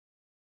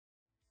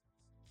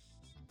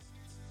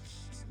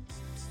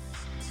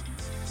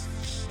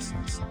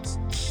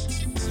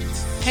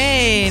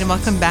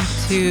welcome back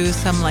to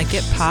Some Like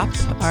It Pop,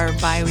 our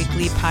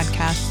bi-weekly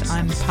podcast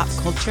on pop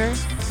culture.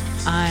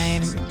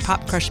 I'm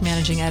Pop Crush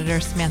Managing Editor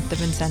Samantha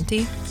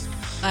Vincenti.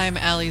 I'm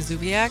Ali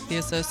Zubiak, the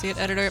Associate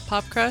Editor at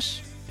Pop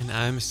Crush. And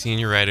I'm a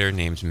senior writer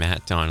named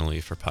Matt Donnelly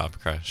for Pop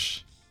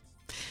Crush.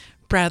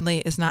 Bradley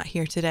is not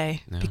here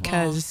today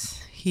because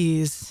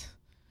he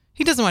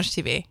doesn't watch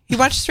TV. He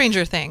watched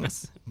Stranger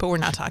Things, but we're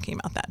not talking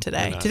about that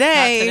today.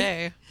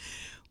 Today,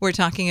 we're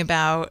talking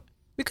about...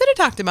 We could have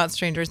talked about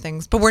Stranger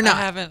Things, but we're not.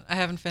 I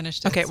haven't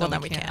finished it. Okay, so well, then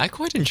we can't. I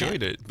quite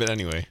enjoyed it, but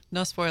anyway.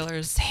 No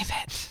spoilers. Save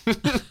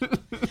it.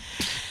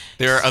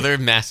 There are other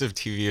massive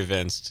TV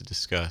events to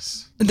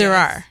discuss. There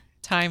are.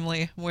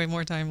 Timely. Way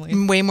more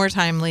timely. Way more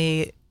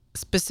timely.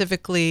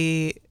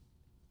 Specifically,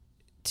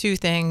 two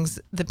things: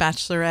 The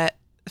Bachelorette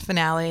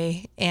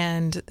finale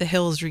and The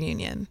Hills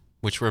reunion.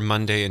 Which were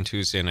Monday and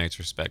Tuesday nights,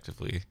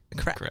 respectively.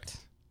 Correct.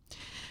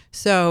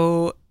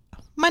 So...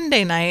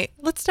 Monday night,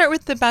 let's start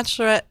with the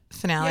Bachelorette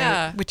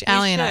finale, which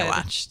Ali and I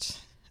watched.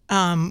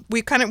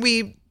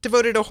 We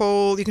devoted a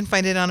whole, you can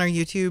find it on our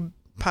YouTube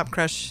Pop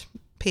Crush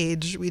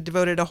page. We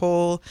devoted a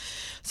whole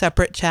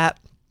separate chat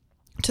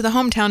to the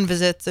hometown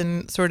visits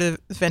and sort of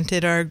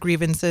vented our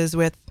grievances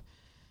with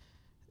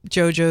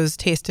JoJo's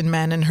taste in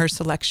men and her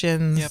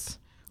selections,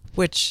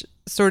 which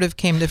sort of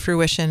came to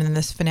fruition in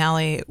this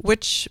finale,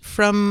 which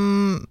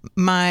from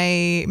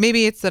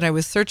maybe it's that I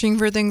was searching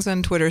for things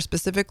on Twitter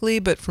specifically,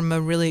 but from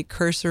a really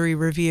cursory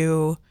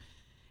review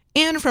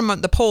and from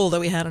the poll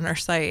that we had on our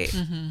site,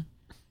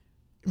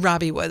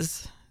 Robbie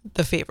was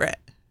the favorite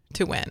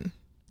to win.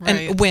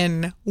 Right.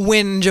 And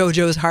win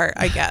JoJo's heart,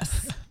 I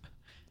guess.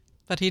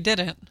 But he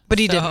didn't. But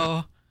he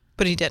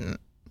didn't.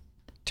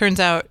 Turns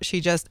out she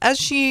just, as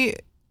she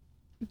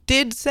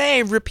did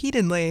say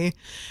repeatedly,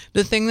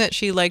 the thing that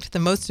she liked the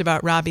most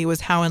about Robbie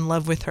was how in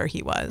love with her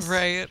he was.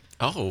 Right.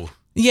 Oh.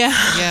 Yeah.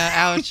 Yeah,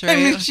 ouch, right? I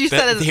mean, she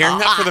said it hearing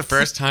that for the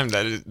first time,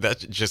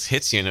 that just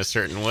hits you in a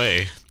certain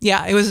way.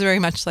 Yeah, it was very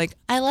much like,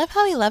 I love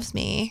how he loves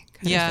me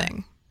kind of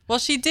thing. Well,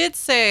 she did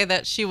say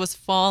that she was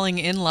falling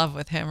in love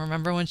with him.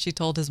 Remember when she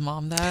told his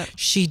mom that?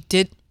 She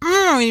did.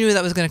 We knew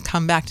that was going to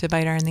come back to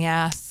bite her in the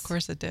ass. Of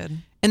course it did.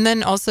 And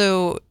then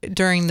also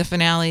during the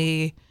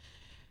finale,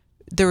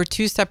 there were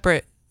two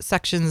separate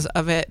sections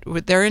of it.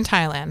 They're in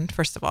Thailand,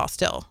 first of all,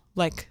 still,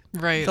 like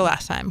the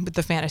last time with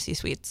the fantasy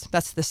suites.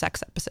 That's the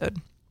sex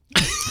episode.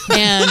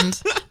 And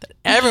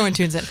everyone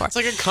tunes in for. It's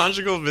like a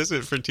conjugal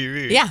visit for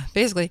TV. Yeah,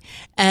 basically.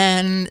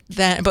 And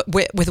then, but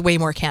with way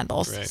more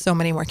candles, so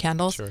many more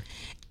candles. Sure.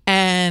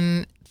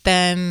 And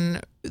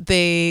then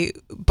they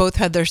both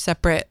had their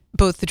separate,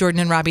 both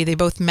Jordan and Robbie, they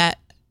both met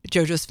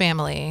JoJo's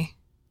family,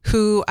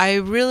 who I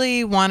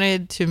really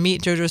wanted to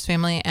meet JoJo's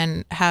family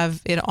and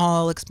have it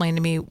all explained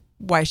to me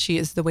why she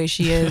is the way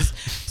she is,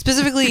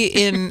 specifically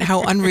in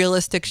how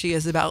unrealistic she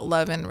is about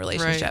love and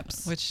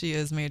relationships. Right, which she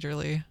is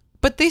majorly.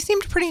 But they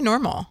seemed pretty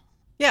normal.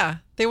 Yeah,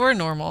 they were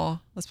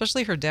normal,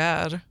 especially her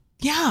dad.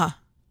 Yeah.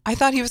 I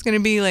thought he was going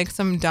to be like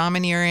some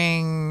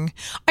domineering...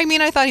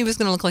 I thought he was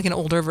going to look like an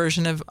older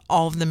version of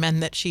all of the men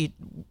that she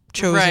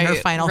chose in her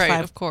final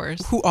five. Of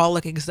course. Who all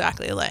look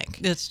exactly alike.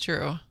 It's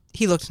true.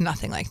 He looked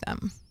nothing like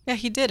them. Yeah,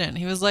 he didn't.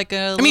 He was like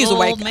a he was a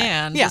white old guy.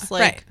 man. Yeah, just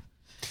like,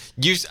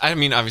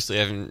 right. Obviously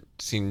I haven't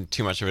seen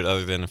too much of it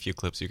other than a few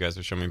clips you guys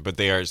have shown me, but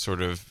they are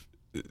sort of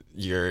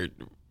your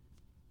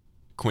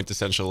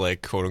quintessential,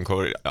 like, quote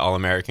unquote,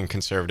 all-American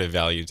conservative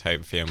value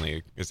type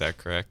family. Is that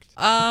correct?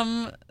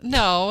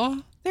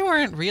 No, they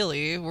weren't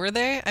really, were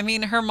they? I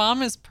mean, her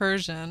mom is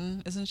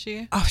Persian, isn't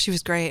she? Oh, she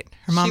was great.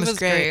 Her mom was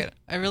great.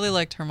 I really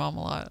liked her mom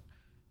a lot.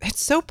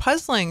 It's so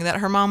puzzling that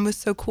her mom was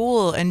so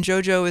cool and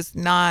JoJo is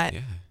not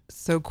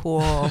so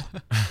cool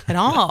at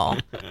all.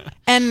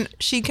 And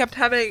she kept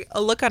having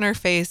a look on her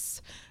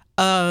face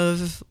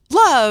of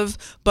love,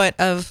 but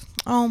of,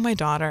 oh, my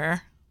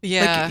daughter.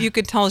 Yeah. Like, you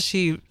could tell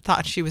she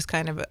thought she was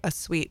kind of a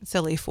sweet,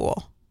 silly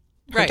fool.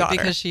 Right, daughter.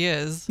 because she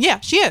is. Yeah,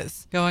 she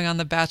is. Going on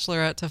The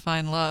Bachelorette to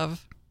find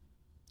love.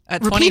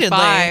 At repeatedly,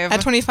 25.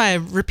 At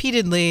 25,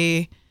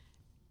 repeatedly.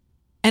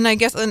 And I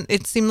guess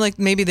it seemed like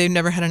maybe they've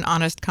never had an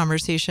honest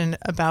conversation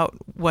about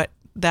what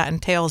that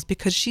entails,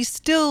 because she's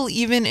still,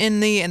 even in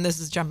the, and this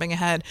is jumping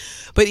ahead,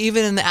 but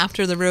even in the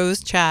After the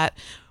Rose chat,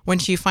 when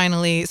she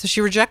finally, so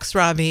she rejects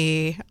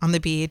Robbie on the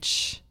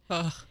beach.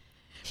 Ugh.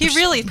 He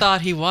really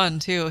thought he won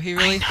too. He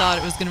really thought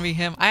it was going to be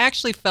him. I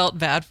actually felt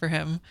bad for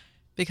him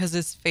because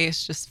his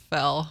face just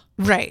fell.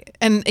 Right.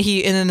 And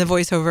then the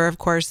voiceover, of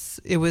course,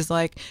 it was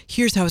like,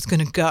 here's how it's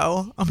going to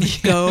go. I'm going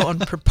to go and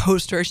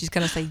propose to her. She's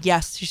going to say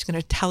yes. She's going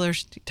to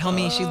tell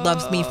me she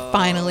loves me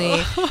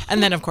finally.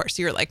 And then, of course,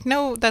 you're like,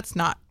 no, that's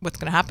not what's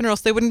going to happen, or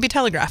else they wouldn't be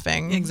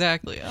telegraphing.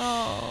 Exactly.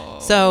 Oh.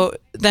 So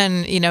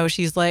then,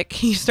 she's like,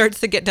 he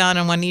starts to get down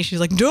on one knee. She's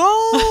like,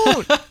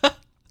 don't.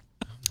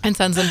 And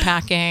sends him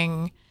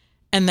packing.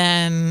 And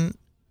then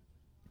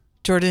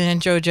Jordan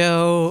and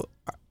JoJo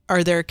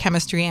are their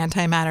chemistry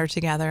antimatter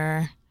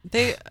together.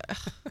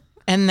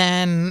 And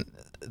then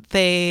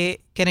they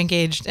get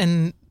engaged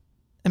and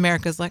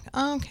America's like,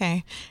 oh,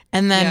 okay.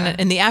 And then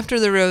in the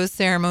After the Rose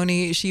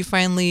ceremony, she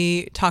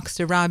finally talks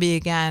to Robbie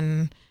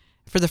again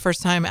for the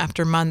first time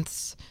after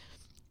months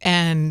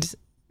and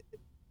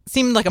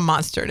seemed like a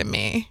monster to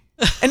me.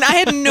 And I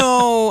had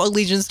no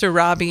allegiance to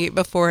Robbie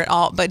before at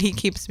all, but he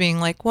keeps being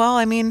like, well,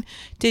 I mean,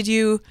 did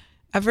you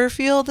ever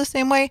feel the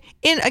same way?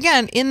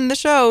 In the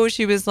show,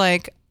 she was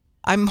like,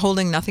 I'm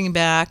holding nothing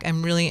back.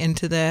 I'm really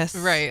into this.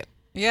 Right.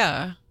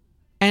 Yeah.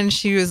 And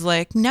she was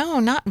like, no,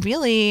 not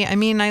really. I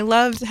mean, I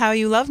loved how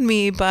you loved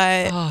me,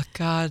 but... Oh,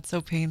 God, so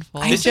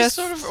painful. This has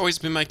sort of always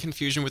been my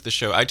confusion with the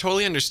show. I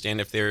totally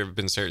understand if there have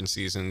been certain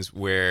seasons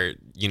where,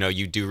 you know,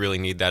 you do really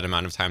need that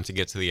amount of time to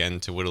get to the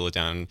end, to whittle it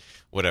down,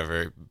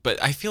 whatever.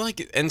 But I feel like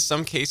in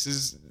some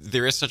cases,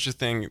 there is such a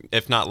thing,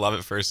 if not love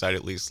at first sight,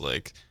 at least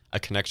like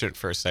a connection at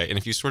first sight. And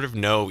if you sort of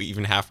know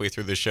even halfway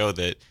through the show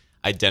that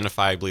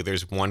identifiably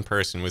there's one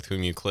person with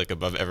whom you click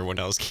above everyone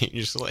else, can't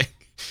you just like...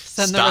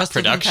 stop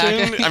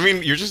production? I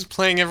mean, you're just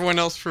playing everyone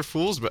else for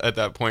fools at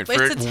that point for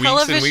weeks and weeks and weeks.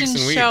 It's a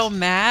television show,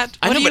 Matt.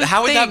 I know, but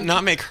how would that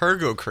not make her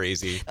go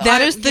crazy?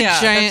 That is the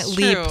giant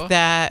leap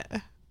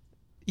that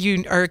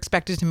you are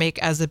expected to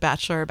make as a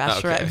Bachelor or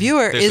Bachelorette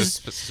viewer. There's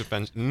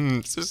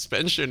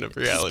suspension of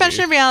reality.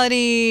 Suspension of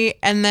reality.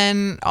 And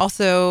then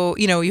also,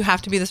 you know, you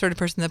have to be the sort of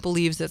person that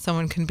believes that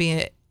someone can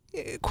be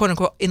quote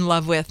unquote in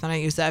love with, and I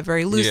use that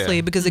very loosely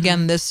because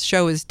again, this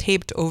show is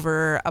taped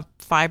over a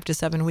 5 to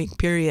 7 week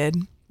period.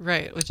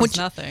 Right, which is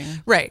nothing.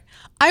 Right.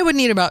 I would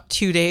need about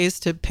 2 days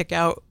to pick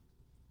out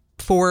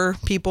 4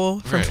 people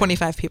from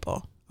 25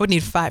 people. I would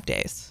need 5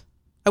 days.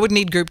 I wouldn't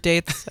need group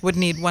dates. I wouldn't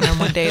need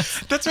one-on-one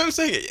dates. That's what I'm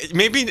saying.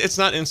 Maybe it's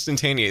not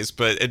instantaneous,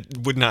 but it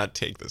would not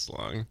take this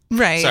long.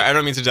 Right. Sorry, I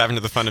don't mean to dive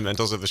into the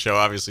fundamentals of the show.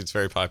 Obviously, it's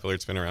very popular.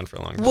 It's been around for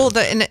a long time. Well,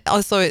 and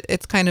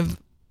it's kind of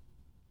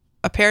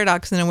a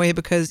paradox in a way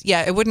because,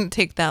 yeah, it wouldn't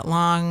take that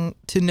long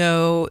to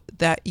know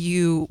that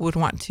you would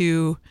want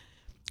to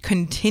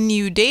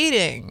continue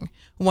dating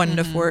 1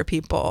 to 4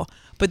 people,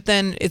 but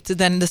then it's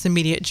this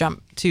immediate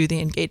jump to the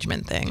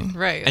engagement thing,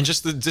 right? And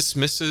just the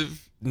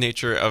dismissive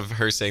nature of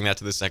her saying that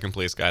to the second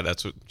place guy,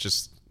 that's what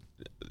just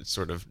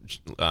sort of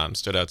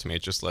stood out to me.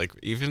 Just like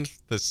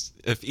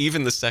if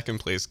even the second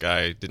place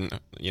guy didn't,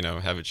 you know,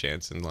 have a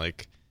chance, and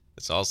like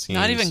it's all seems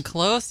not even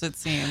close. It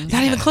seems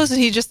not even close. And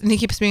he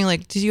keeps being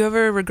like, "Did you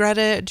ever regret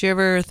it? Did you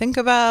ever think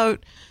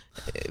about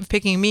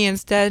picking me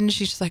instead?" And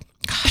she's just like,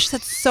 gosh,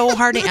 that's so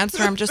hard to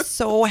answer. I'm just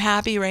so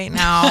happy right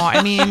now.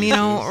 I mean, you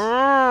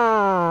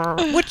know,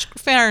 which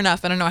fair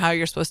enough. I don't know how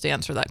you're supposed to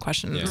answer that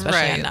question,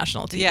 especially on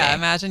national TV. Yeah,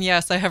 imagine,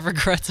 yes, I have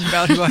regrets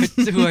about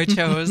who I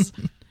chose,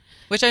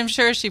 which I'm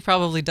sure she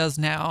probably does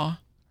now.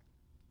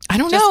 I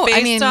don't know.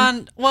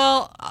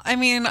 I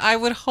mean, I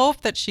would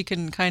hope that she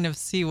can kind of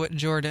see what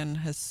Jordan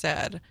has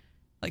said,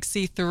 like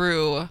see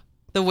through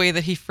the way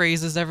that he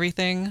phrases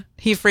everything.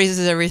 He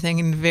phrases everything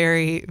in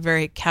very,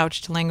 very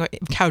couched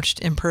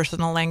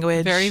impersonal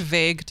language. Very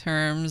vague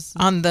terms.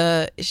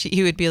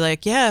 He would be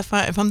like, yeah, if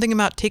I'm thinking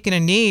about taking a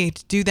knee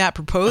to do that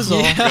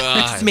proposal,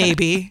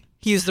 maybe.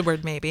 He used the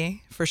word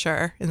maybe for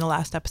sure in the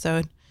last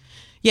episode.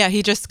 Yeah,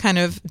 he just kind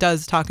of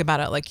does talk about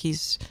it like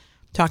he's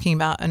talking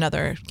about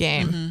another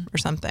game or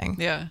something.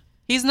 Yeah.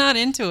 He's not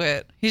into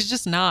it. He's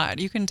just not.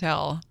 You can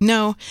tell.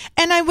 No.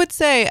 And I would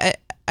say,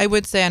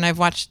 and I've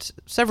watched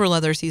several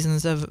other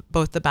seasons of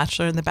both The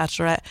Bachelor and The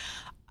Bachelorette,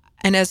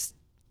 and as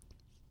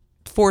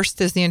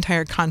forced as the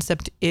entire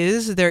concept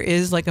is, there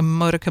is like a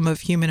modicum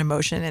of human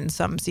emotion in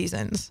some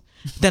seasons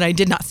that I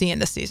did not see in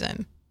this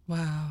season.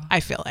 Wow.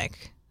 I feel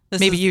like.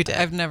 Maybe you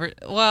did.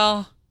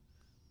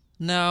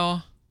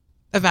 No.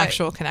 Of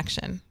actual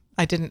connection.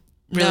 I didn't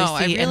really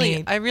see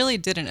any. I really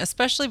didn't,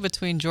 especially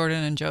between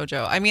Jordan and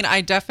JoJo. I mean,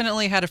 I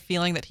definitely had a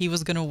feeling that he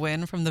was going to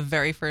win from the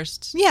very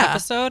first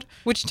episode.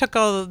 Which took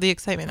all the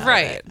excitement out of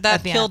it.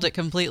 That killed it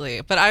completely.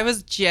 But I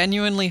was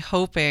genuinely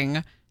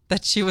hoping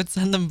that she would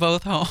send them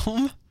both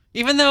home.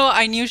 Even though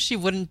I knew she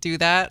wouldn't do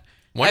that.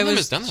 One of them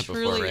has done that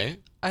before, right?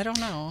 I don't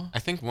know. I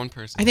think one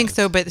person. I think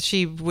so, but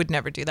she would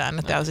never do that in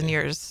 1,000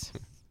 years.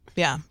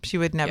 Yeah, she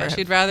would never. Yeah,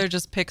 she'd rather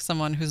just pick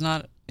someone who's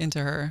not into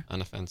her.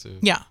 Unoffensive.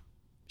 Yeah.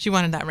 She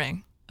wanted that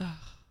ring.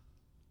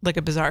 Like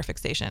a bizarre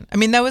fixation. I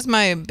mean, that was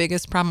my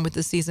biggest problem with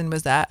this season,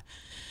 was that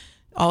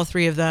all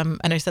 3 of them,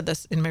 and I said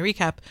this in my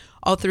recap,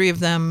 all 3 of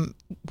them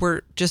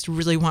were just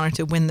really wanted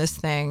to win this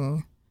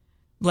thing.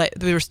 Like,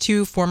 there was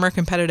 2 former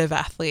competitive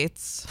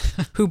athletes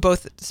who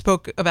both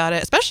spoke about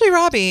it, especially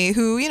Robbie,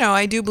 who, you know,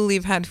 I do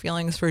believe had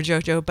feelings for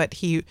JoJo, but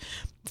he,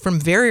 from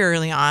very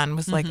early on,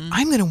 was like,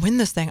 I'm going to win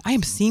this thing. I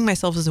am seeing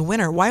myself as a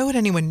winner. Why would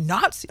anyone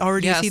not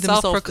already see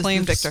themselves as the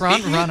victor?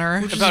 Front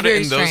runner. About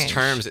it in those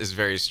terms is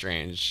very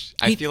strange.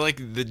 I feel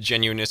like the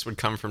genuineness would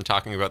come from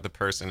talking about the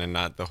person and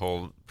not the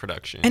whole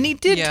production. And he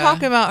did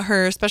talk about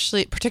her,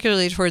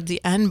 particularly towards the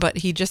end, but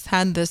he just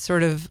had this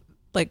sort of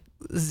like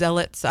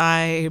zealot's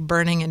eye,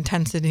 burning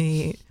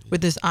intensity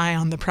with his eye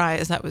on the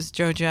prize. That was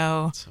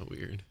JoJo. That's so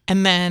weird.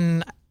 And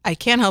then I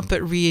can't help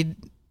but read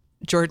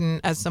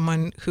Jordan as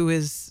someone who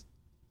is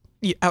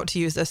out to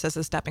use this as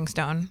a stepping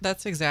stone.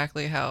 That's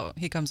exactly how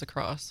he comes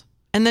across.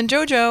 And then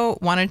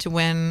JoJo wanted to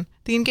win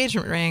the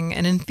engagement ring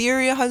and in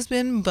theory a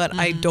husband, but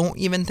I don't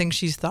even think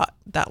she's thought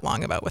that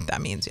long about what that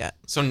means yet.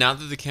 So now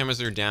that the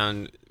cameras are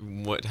down,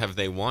 what have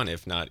they won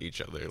if not each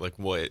other? Like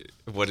what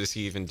does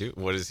he even do?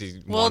 What does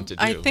he want to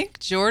do? I think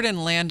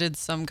Jordan landed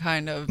some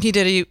kind of...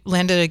 He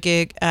landed a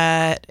gig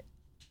at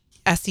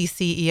SEC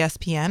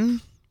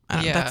ESPN.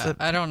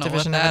 I don't know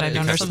what that I is.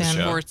 don't understand.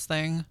 Some sports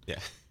thing. Yeah.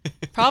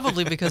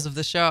 Probably because of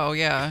the show,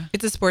 yeah.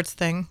 It's a sports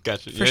thing.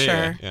 Gotcha. For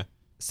sure. Yeah.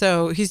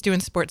 So he's doing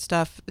sports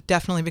stuff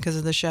definitely because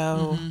of the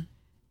show.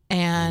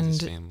 And,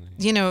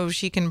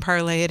 she can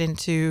parlay it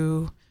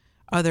into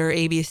other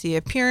ABC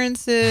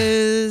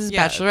appearances,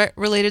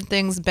 Bachelorette-related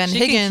things. Higgins.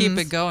 She can keep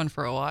it going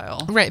for a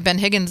while. Right. Ben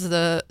Higgins,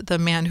 the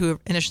man who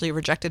initially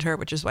rejected her,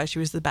 which is why she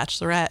was the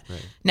Bachelorette,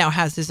 now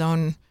has his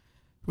own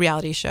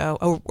reality show,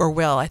 or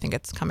will, I think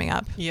it's coming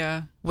up.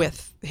 Yeah.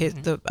 With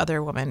the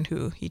other woman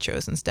who he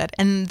chose instead.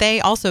 And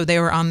they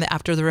were on the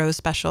After the Rose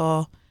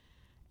special,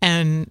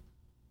 and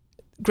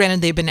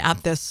granted, they've been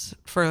at this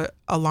for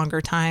a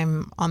longer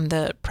time on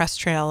the press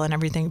trail and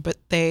everything, but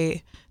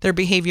their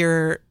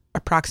behavior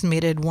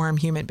approximated warm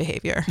human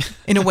behavior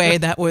in a way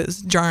that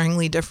was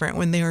jarringly different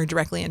when they were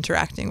directly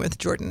interacting with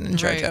Jordan and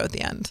JoJo at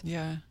the end.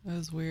 Yeah, it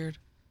was weird.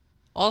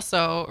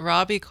 Also,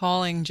 Robbie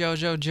calling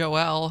JoJo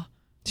Joelle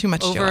Too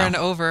much over Joelle. And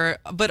over,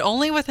 but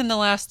only within the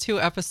last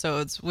 2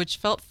 episodes, which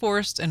felt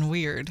forced and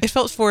weird. It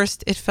felt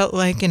forced. It felt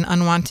like an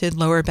unwanted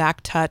lower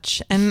back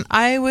touch. And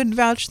I would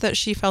vouch that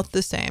she felt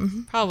the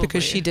same. Probably.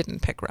 Because she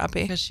didn't pick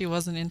Robbie. Because she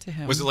wasn't into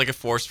him. Was it like a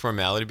forced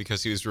formality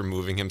because he was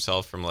removing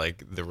himself from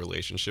like the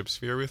relationship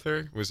sphere with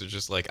her? Was it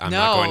just like, I'm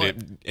not going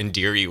to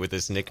endear you with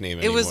this nickname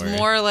anymore? It was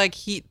more like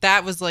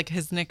that was like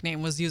his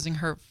nickname was using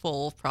her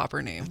full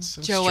proper name. It's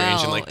so Joelle.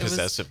 strange and like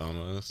possessive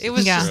almost. It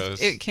was gross.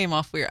 it came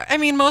off weird. I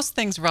mean, most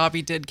things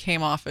Robbie did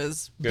came off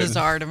as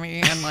bizarre to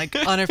me and like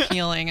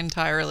unappealing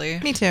entirely.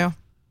 Me too.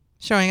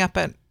 Showing up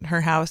at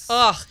her house.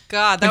 Oh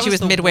God, that when she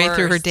was midway worst.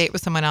 through her date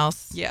with someone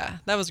else. Yeah,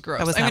 that was gross.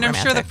 That was I mean, not I'm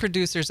sure the romantic.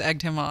 producers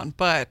egged him on,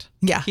 but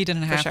he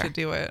didn't have to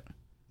do it.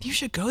 You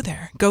should go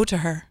there. Go to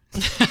her.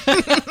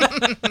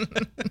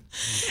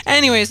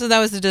 Anyway, so that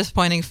was the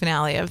disappointing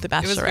finale of The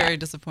Bachelorette. It was very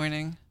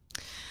disappointing.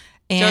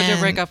 And JoJo,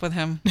 break up with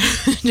him.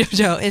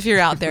 JoJo, if you're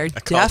out there,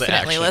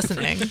 definitely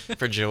listening.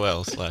 For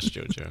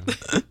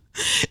Joelle/JoJo.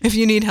 If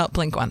you need help,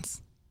 blink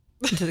once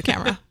into the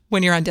camera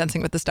when you're on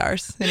Dancing with the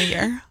Stars in a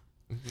year.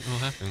 It'll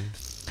happen.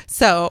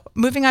 So,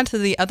 moving on to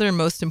the other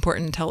most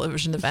important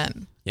television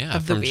event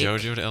of the from week.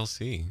 JoJo to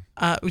LC.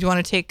 Do you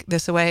want to take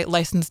this away,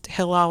 licensed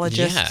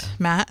hillologist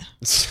Matt?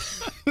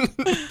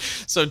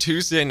 So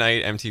Tuesday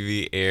night,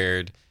 MTV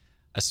aired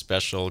a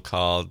special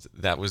called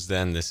That Was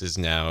Then, This Is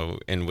Now,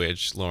 in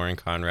which Lauren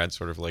Conrad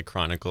sort of like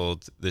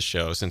chronicled the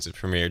show since it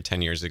premiered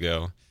 10 years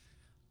ago,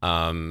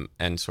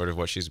 and sort of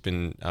what she's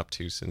been up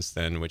to since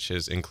then, which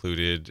has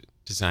included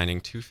designing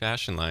 2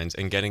 fashion lines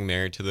and getting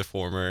married to the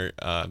former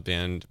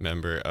band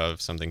member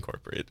of Something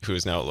Corporate, who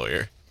is now a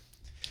lawyer.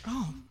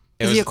 Oh.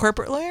 Is he a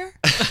corporate lawyer?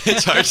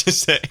 It's hard to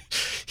say.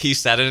 He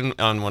sat in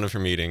on one of her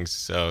meetings,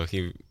 so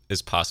he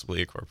is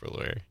possibly a corporate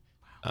lawyer.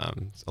 A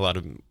lot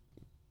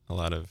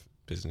of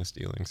business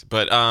dealings,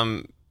 but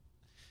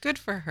good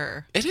for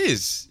her. It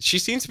is. She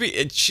seems to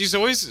be. She's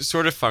always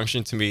sort of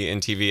functioned to me in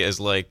TV as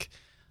like,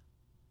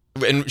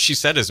 and she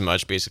said as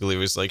much. Basically, it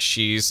was like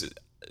she's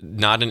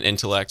not an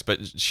intellect,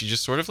 but she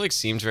just sort of like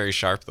seemed very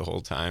sharp the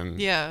whole time.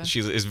 Yeah, she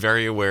is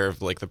very aware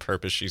of like the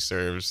purpose she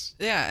serves.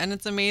 Yeah, and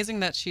it's amazing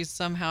that she's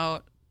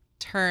somehow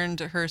turned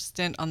her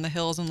stint on the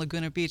hills in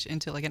Laguna Beach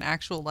into like an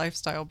actual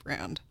lifestyle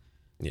brand.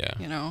 Yeah,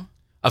 you know.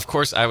 Of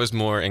course, I was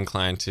more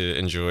inclined to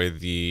enjoy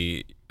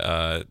the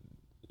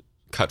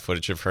cut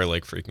footage of her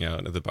like freaking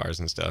out at the bars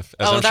and stuff.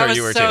 As I'm that sure was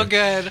you were so too.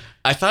 good.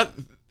 I thought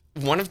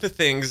one of the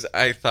things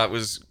I thought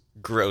was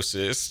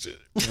grossest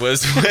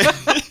was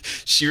when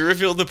she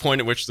revealed the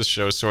point at which the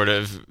show sort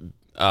of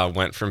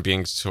went from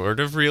being sort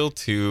of real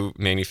to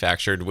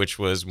manufactured, which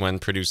was when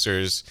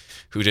producers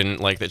who didn't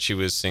like that she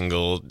was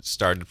single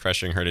started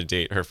pressuring her to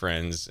date her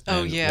friends.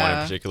 Oh, and yeah. One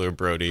in particular,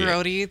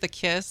 Brody, the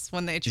kiss,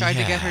 when they tried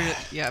to get her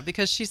to,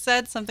 because she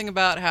said something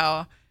about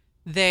how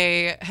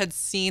they had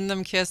seen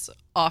them kiss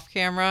off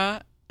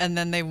camera and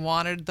then they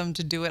wanted them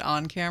to do it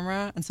on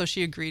camera, and so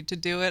she agreed to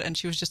do it, and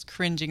she was just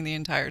cringing the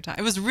entire time.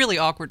 It was really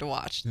awkward to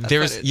watch.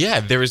 There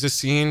was a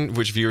scene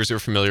which viewers are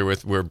familiar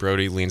with where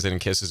Brody leans in and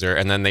kisses her,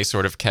 and then they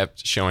sort of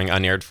kept showing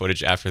unaired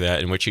footage after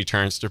that in which he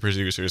turns to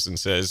producers and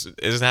says,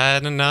 "Is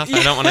that enough?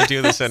 I don't want to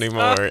do this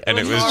anymore." And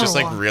it was just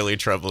like really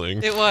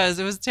troubling. It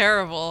was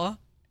terrible.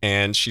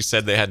 And she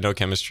said they had no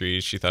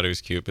chemistry. She thought it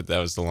was cute, but that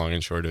was the long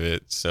and short of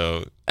it.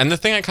 So, and the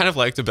thing I kind of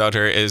liked about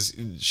her is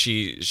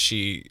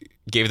she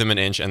gave them an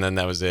inch, and then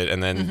that was it.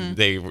 And then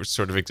they were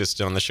sort of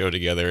existed on the show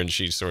together, and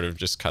she sort of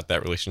just cut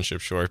that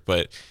relationship short.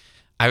 But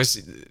I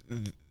was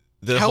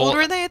How old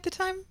were they at the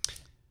time?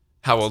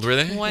 How old were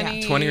they?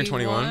 20 or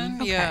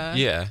 21? Okay.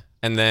 Yeah.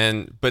 And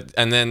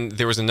then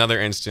there was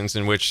another instance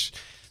in which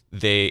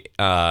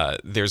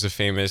there's a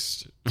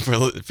famous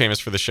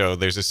for the show.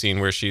 There's a scene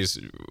where she's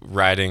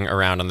riding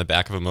around on the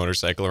back of a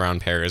motorcycle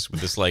around Paris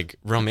with this like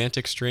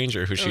romantic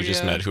stranger who she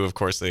just met, who of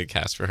course they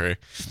cast for her.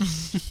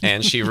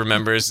 And she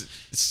remembers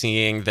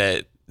seeing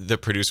that the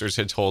producers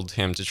had told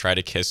him to try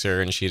to kiss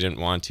her and she didn't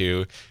want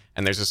to.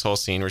 And there's this whole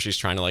scene where she's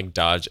trying to like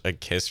dodge a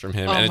kiss from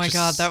him. Oh my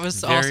God, that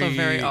was also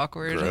very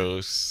awkward.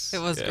 Gross. It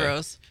was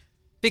gross.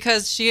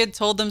 Because she had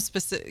told them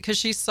because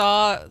she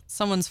saw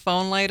someone's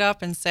phone light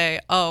up and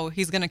say, "Oh,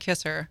 he's going to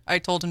kiss her. I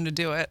told him to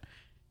do it."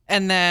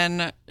 And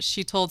then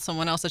she told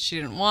someone else that she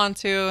didn't want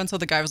to. And so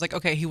the guy was like,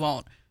 "Okay, he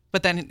won't."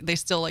 But then they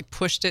still like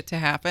pushed it to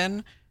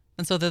happen.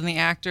 And so then the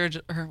actor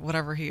or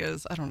whatever he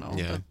is, I don't know.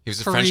 Yeah. He was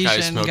a French guy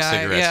who smoked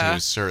cigarettes and he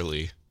was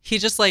surly. He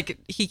just like,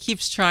 he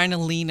keeps trying to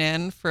lean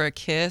in for a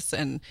kiss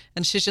and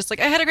she's just like,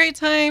 "I had a great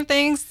time,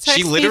 thanks.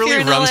 She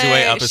literally runs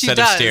away up a set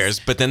of stairs,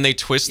 but then they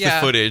twist the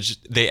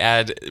footage, they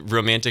add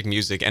romantic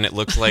music, and it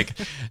looks like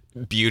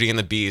Beauty and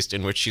the Beast,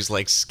 in which she's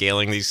like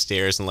scaling these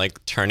stairs and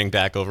like turning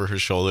back over her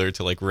shoulder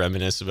to like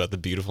reminisce about the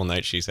beautiful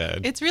night she's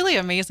had. It's really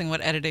amazing what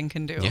editing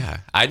can do. Yeah.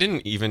 I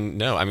didn't even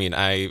know. I mean,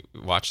 I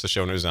watched the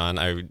show when it was on.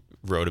 I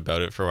wrote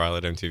about it for a while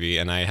at MTV,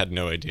 and I had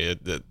no idea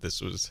that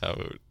this was how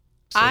it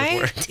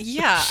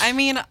I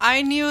mean,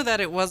 I knew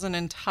that it wasn't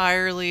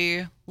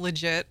entirely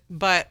legit,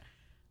 but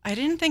I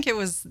didn't think it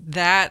was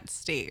that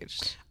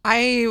staged.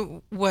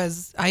 I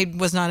was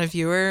not a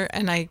viewer,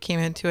 and I came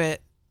into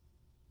it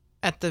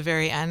at the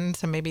very end,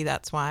 so maybe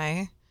that's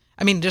why.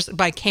 I mean, just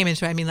by came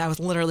into it, I mean I was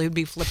literally would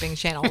be flipping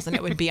channels and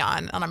it would be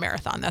on a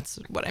marathon. That's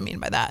what I mean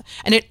by that.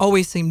 And it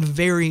always seemed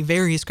very,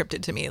 very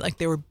scripted to me, like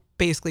they were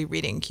basically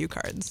reading cue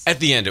cards. At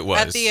the end, it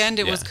was. At the end,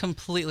 it was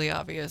completely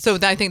obvious. So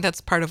I think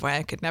that's part of why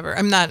I could never.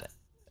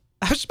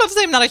 I was about to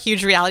say I'm not a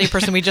huge reality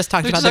person. We just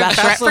talked about The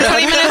Bachelorette for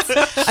 20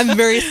 minutes. I'm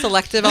very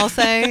selective, I'll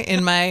say,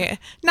 in my,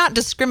 not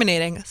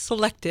discriminating,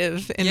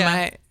 selective in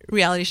my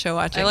reality show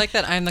watching. I like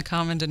that I'm the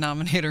common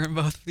denominator in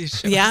both of these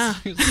shows. Yeah.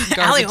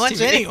 Allie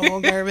watches any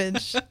old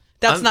garbage.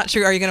 That's not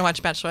true. Are you going to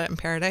watch Bachelorette in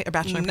Paradise or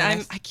Bachelor in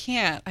Paradise? I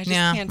can't. I just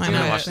can't do it. I'm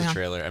going to watch the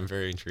trailer. I'm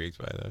very intrigued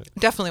by that.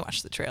 Definitely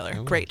watch the trailer.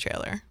 Oh. Great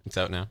trailer. It's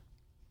out now?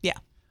 Yeah.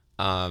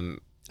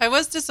 I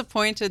was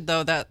disappointed,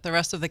 though, that the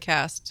rest of the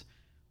cast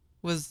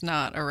was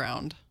not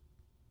around.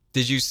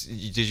 Did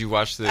you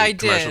watch the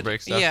commercial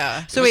break stuff?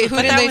 Yeah. So wait, who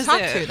did they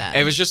talk to then?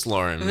 It was just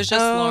Lauren. It was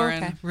just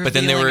Lauren. Okay. But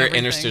then there were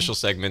interstitial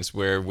segments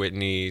where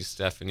Whitney,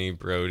 Stephanie,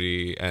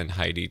 Brody, and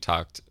Heidi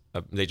talked.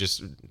 They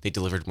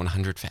delivered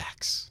 100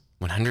 facts,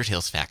 100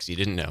 Hills facts you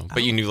didn't know,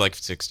 but you knew like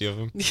 60 of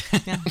them.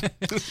 Yeah.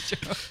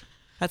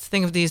 That's the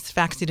thing of these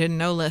facts you didn't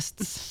know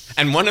lists.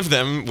 And one of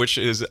them, which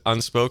is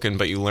unspoken,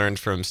 but you learned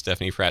from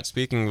Stephanie Pratt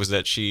speaking, was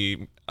that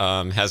she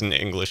has an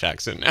English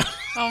accent now.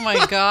 Oh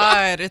my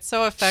God. It's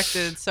so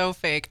affected, so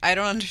fake. I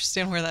don't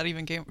understand where that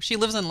even came from. She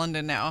lives in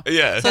London now.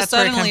 Yeah. So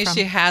suddenly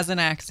she has an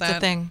accent. It's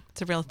a thing.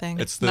 It's a real thing.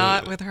 It's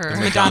not with her.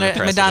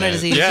 Madonna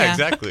disease. Yeah,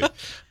 exactly.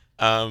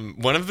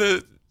 One of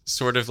the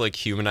sort of like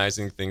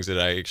humanizing things that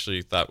I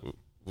actually thought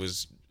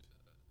was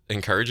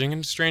encouraging in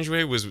a strange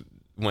way was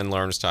when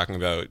Lauren was talking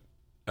about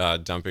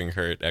dumping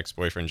her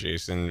ex-boyfriend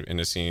Jason in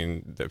a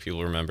scene that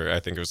people remember. I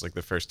think it was like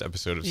the first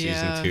episode of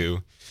season 2.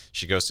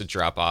 She goes to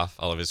drop off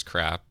all of his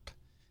crap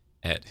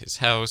at his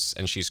house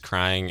and she's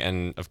crying,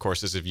 and of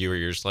course as a viewer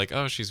you're just like,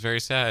 oh, she's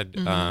very sad.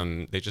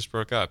 They just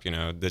broke up,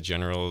 the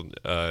general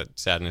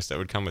sadness that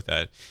would come with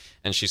that.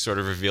 And she sort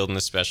of revealed in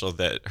the special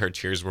that her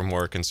tears were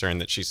more concerned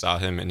that she saw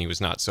him and he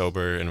was not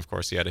sober, and of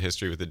course he had a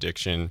history with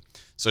addiction.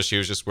 So she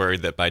was just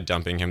worried that by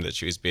dumping him that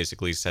she was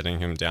basically setting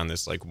him down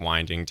this like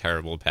winding,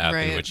 terrible path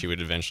in which he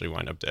would eventually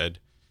wind up dead.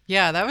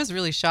 Yeah, that was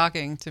really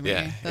shocking to me.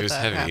 Yeah, it was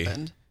heavy.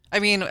 Happened. I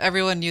mean,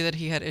 everyone knew that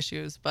he had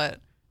issues, but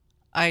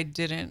I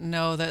didn't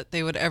know that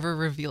they would ever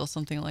reveal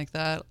something like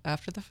that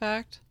after the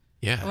fact.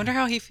 Yeah. I wonder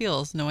how he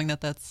feels knowing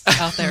that that's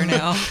out there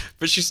now.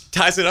 But she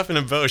ties it up in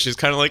a bow. She's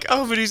kind of like,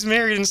 oh, but he's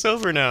married and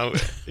sober now.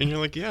 And you're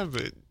like, yeah,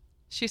 but...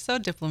 She's so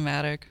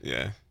diplomatic.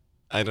 Yeah.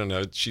 I don't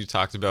know. She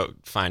talked about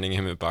finding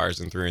him at bars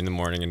at 3 a.m.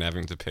 and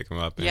having to pick him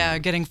up. Yeah,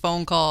 getting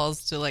phone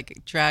calls to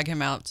like drag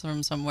him out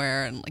from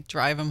somewhere and like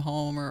drive him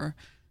home, or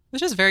it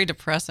was just very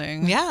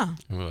depressing. Yeah.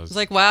 It was. It's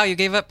like, wow, you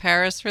gave up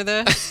Paris for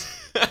this?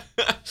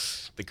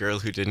 The girl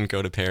who didn't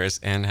go to Paris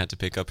and had to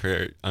pick up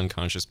her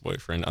unconscious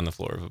boyfriend on the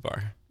floor of a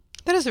bar.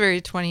 That is a very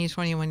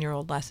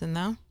 21-year-old lesson,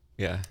 though.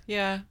 Yeah.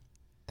 Yeah.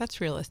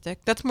 That's realistic.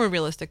 That's more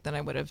realistic than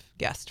I would have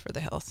guessed for the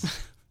Hills.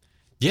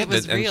 Yeah, it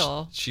was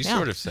real. She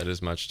sort of said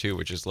as much, too,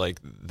 which is like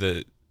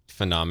the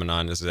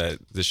phenomenon is that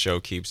the show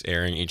keeps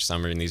airing each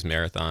summer in these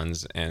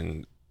marathons,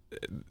 and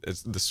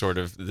it's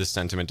the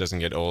sentiment doesn't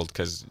get old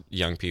because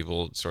young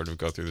people sort of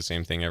go through the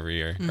same thing every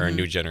year, or a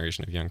new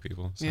generation of young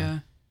people. So yeah.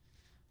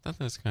 I thought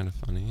that was kind of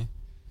funny.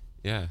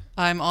 Yeah.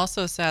 I'm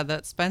also sad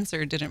that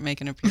Spencer didn't make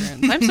an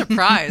appearance. I'm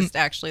surprised,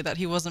 actually, that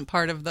he wasn't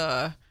part of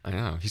the... I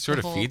know. He sort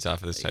of feeds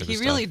off of this type of stuff.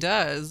 He really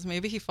does.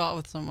 Maybe he fought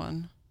with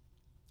someone.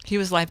 He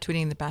was live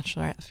tweeting the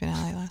Bachelorette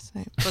finale last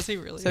night. Was he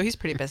really? So he's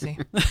pretty busy.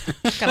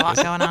 Got a lot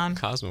going on.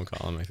 Cosmo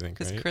column, I think,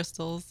 His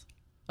crystals.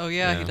 Oh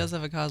yeah, he does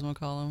have a Cosmo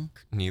column.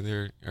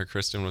 Neither, or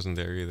Kristen wasn't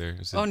there either.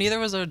 Neither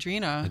was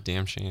Audrina. A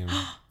damn shame.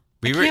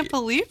 I can't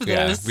believe this.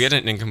 Yeah, we had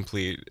an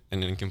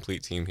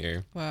incomplete team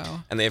here.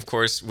 Wow. And they, of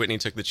course, Whitney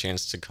took the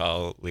chance to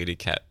call Lady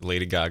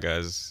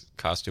Gaga's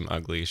costume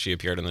ugly. She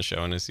appeared on the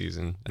show in a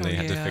season, and they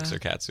had to fix her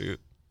catsuit.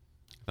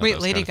 Wait,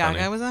 Lady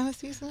Gaga was on a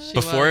season?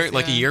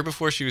 A year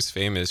before she was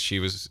famous, she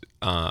was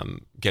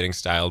getting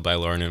styled by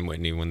Lauren and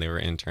Whitney when they were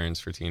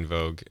interns for Teen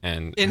Vogue.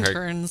 And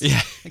interns?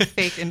 Like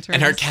fake interns.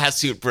 And her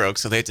catsuit broke,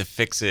 so they had to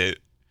fix it.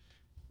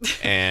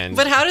 And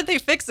but how did they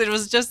fix it? It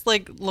was just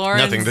like Lauren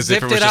nothing. The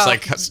zipper was just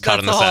like caught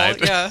on the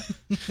side. Yeah,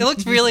 it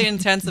looked really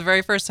intense. The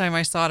very first time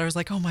I saw it, I was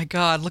like, "Oh my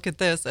god, look at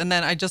this!" And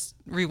then I just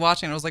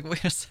rewatching it, I was like,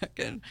 "Wait a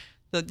second,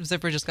 the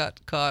zipper just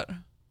got caught."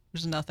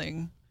 There's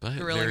nothing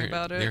thrilling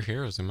about it. They're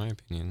heroes, in my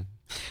opinion.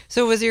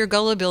 So was your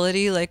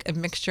gullibility like a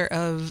mixture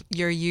of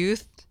your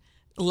youth,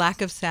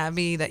 lack of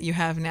savvy that you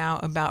have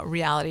now about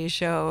reality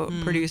show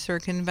producer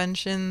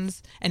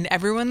conventions, and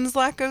everyone's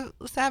lack of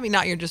savvy?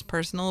 Not your just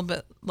personal,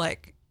 but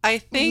like. I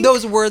think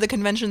those were the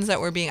conventions that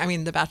were being. I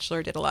mean, The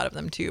Bachelor did a lot of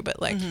them too,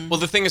 but like. Well,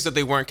 the thing is that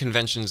they weren't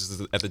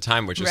conventions at the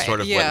time, which is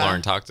sort of what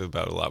Lauren talked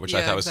about a lot, which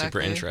I thought was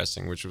super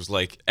interesting. Which was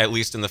like, at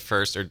least in the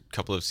first or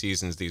couple of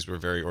seasons, these were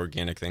very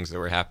organic things that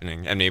were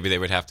happening, and maybe they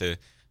would have to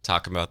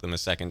talk about them a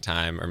second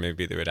time, or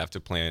maybe they would have to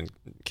plan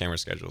camera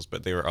schedules,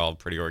 but they were all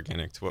pretty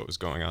organic to what was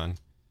going on.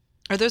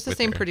 Are those the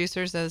same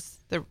producers as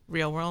The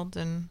Real World?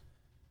 And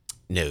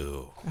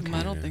no, okay.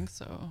 I don't think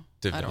so.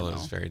 DeVella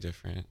is very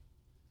different.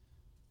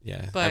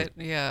 Yeah. But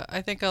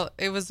I think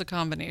it was a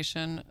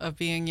combination of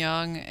being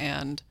young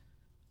and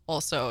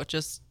also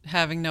just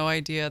having no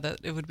idea that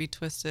it would be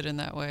twisted in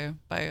that way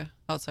by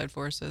outside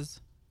forces.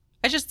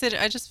 I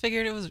just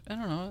figured it was, I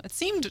don't know, it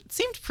seemed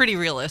pretty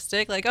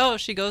realistic. Like, oh,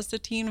 she goes to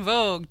Teen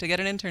Vogue to get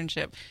an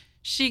internship.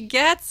 She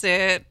gets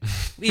it,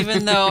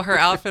 even though her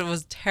outfit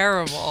was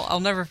terrible. I'll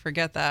never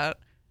forget that.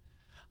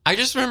 I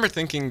just remember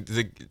thinking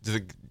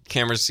the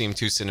cameras seemed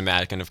too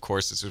cinematic, and of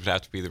course this would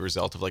have to be the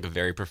result of like a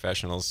very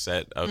professional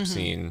set up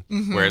scene.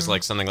 Whereas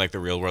like something like The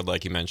Real World,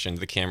 like you mentioned,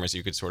 the cameras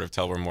you could sort of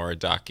tell were more a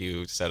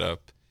docu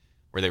setup,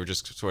 where they were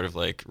just sort of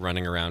like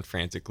running around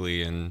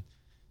frantically, and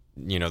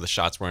you know the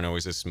shots weren't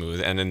always as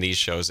smooth. And in these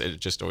shows, it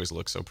just always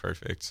looks so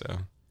perfect. So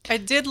I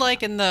did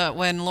like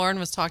when Lauren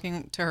was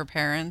talking to her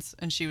parents,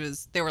 and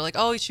they were like,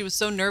 oh, she was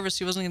so nervous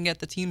she wasn't gonna get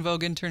the Teen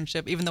Vogue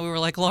internship, even though we were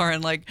like,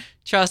 Lauren, like,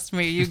 trust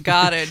me, you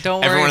got it. Don't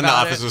worry about it. Everyone in the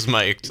office was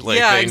mic'd. Like,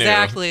 yeah, they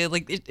exactly. Knew.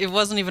 Like it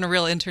wasn't even a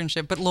real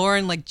internship, but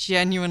Lauren like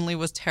genuinely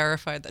was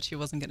terrified that she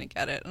wasn't gonna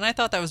get it, and I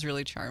thought that was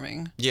really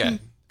charming. Yeah.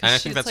 And I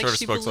think that sort of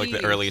spoke to like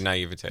the early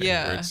naivete,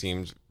 where it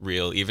seemed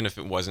real, even if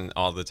it wasn't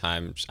all the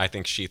time. I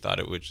think she thought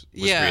it was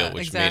real,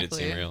 which made it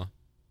seem real.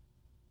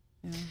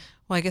 Yeah.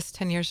 Well, I guess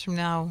 10 years from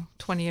now,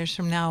 20 years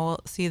from now, we'll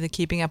see the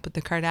Keeping Up with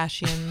the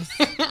Kardashians.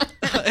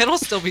 It'll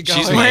still be going.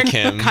 She's my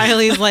Kim.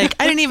 Kylie's like,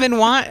 I didn't even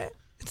want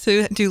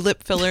to do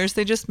lip fillers.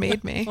 They just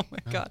made me. Oh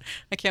my God.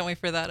 I can't wait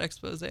for that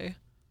expose. It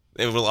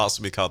will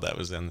also be called That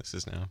Was Then, This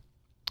Is Now.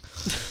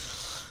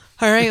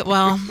 All right.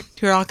 Well,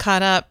 you're all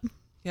caught up.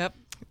 Yep.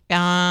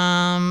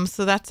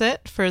 So that's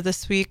it for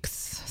this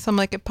week's Some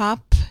Like It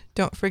Pop.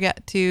 Don't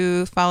forget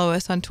to follow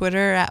us on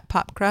Twitter at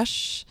Pop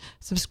Crush.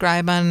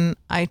 Subscribe on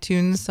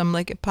iTunes, Some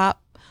Like It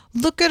Pop.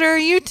 Look at our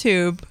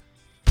YouTube,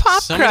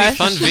 Pop so Crush.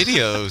 So many fun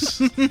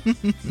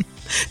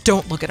videos.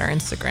 Don't look at our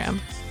Instagram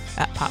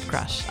at Pop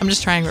Crush. I'm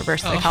just trying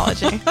reverse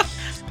psychology.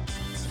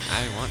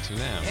 I want to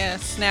now. Yeah,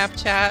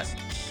 Snapchat,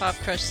 Pop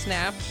Crush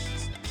Snap.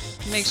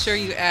 Make sure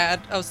you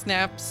add,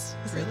 snaps.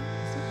 Really?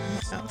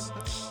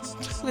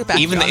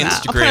 Even the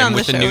Instagram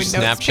with the new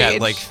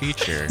Snapchat-like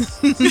feature.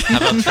 How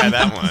about try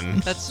that one?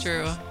 That's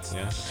true.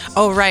 Yeah.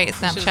 Oh, right.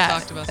 Snapchat.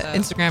 Talked about that.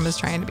 Instagram is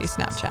trying to be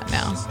Snapchat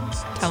now.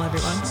 Tell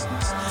everyone.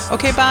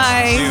 Okay,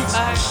 bye.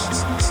 Bye.